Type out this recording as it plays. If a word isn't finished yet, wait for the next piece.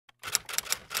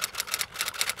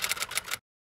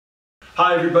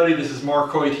Hi everybody, this is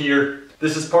Mark Hoyt here.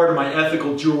 This is part of my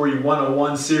Ethical Jewelry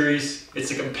 101 series.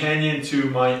 It's a companion to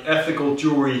my Ethical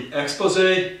Jewelry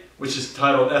Expose, which is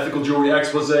titled Ethical Jewelry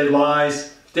Expose,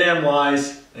 Lies, Damn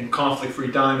Lies, and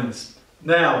Conflict-Free Diamonds.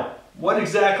 Now, what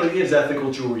exactly is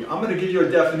ethical jewelry? I'm going to give you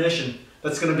a definition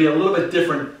that's going to be a little bit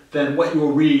different than what you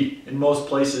will read in most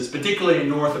places, particularly in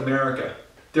North America.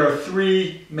 There are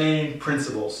three main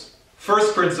principles.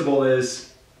 First principle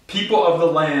is people of the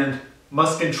land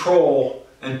must control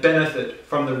and benefit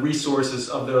from the resources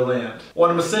of their land. What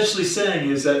I'm essentially saying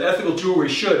is that ethical jewelry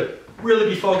should really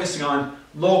be focusing on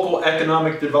local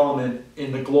economic development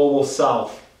in the global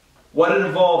south. What it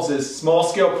involves is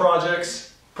small-scale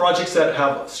projects that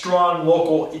have strong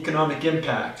local economic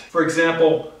impact. For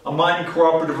example, a mining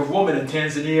cooperative of women in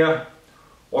Tanzania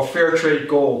or fair trade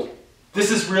gold.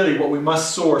 This is really what we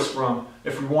must source from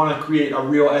if we want to create a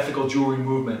real ethical jewelry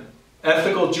movement.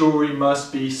 Ethical jewelry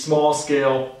must be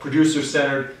small-scale,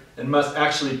 producer-centered, and must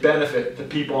actually benefit the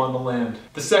people on the land.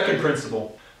 The second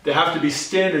principle, there have to be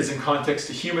standards in context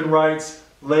to human rights,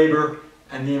 labor,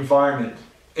 and the environment.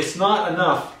 It's not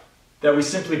enough that we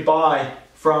simply buy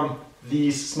from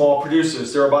these small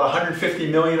producers. There are about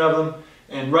 150 million of them,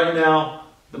 and right now,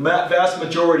 the vast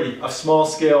majority of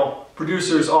small-scale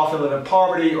producers often live in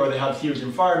poverty or they have huge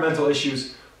environmental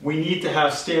issues. We need to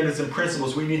have standards and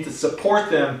principles. We need to support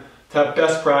them to have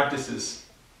best practices.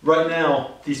 Right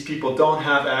now, these people don't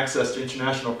have access to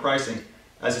international pricing,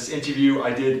 as this interview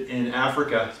I did in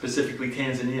Africa, specifically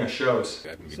Tanzania, shows.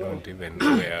 We don't even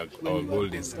know where our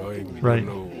gold is going.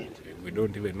 We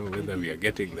don't even know whether we are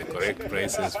getting the correct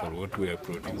prices for what we are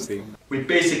producing. We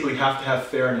basically have to have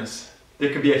fairness.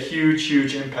 There can be a huge,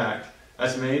 huge impact,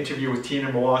 as my interview with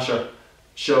Tina Mwasha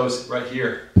shows right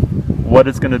here. What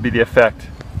is going to be the effect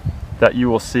that you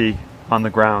will see on the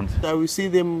ground? I will see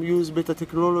them use better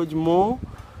technology more,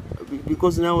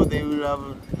 because now they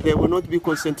will not be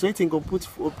concentrating on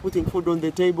putting food on the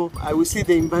table. I will see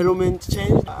the environment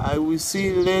change. I will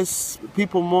see less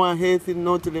people more healthy,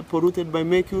 not polluted by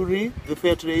mercury. The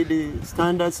fair trade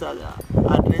standards are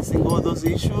addressing all those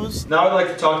issues. Now I'd like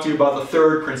to talk to you about the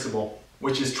third principle,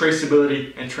 which is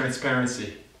traceability and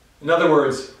transparency. In other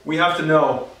words, we have to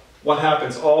know what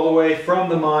happens all the way from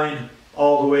the mine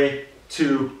all the way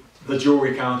to the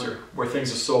jewelry counter where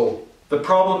things are sold. The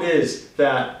problem is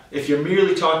that if you're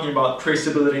merely talking about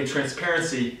traceability and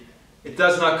transparency, it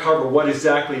does not cover what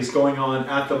exactly is going on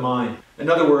at the mine. In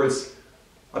other words,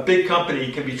 a big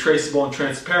company can be traceable and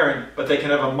transparent, but they can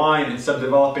have a mine in some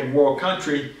developing world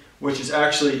country which is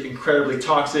actually incredibly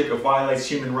toxic or violates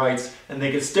human rights, and they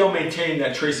can still maintain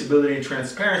that traceability and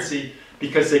transparency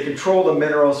because they control the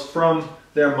minerals from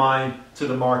their mine to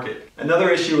the market. Another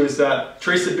issue is that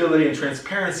traceability and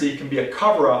transparency can be a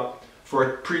cover-up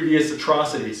for previous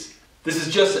atrocities. This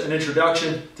is just an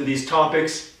introduction to these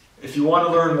topics. If you want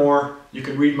to learn more, you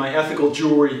can read my Ethical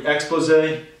Jewelry Expose.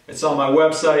 It's on my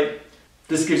website.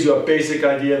 This gives you a basic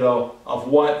idea, though, of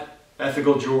what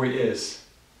ethical jewelry is.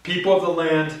 People of the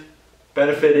land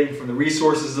benefiting from the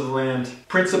resources of the land,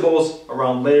 principles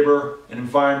around labor and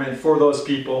environment for those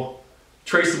people,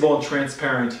 traceable and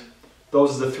transparent.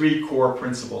 Those are the three core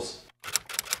principles.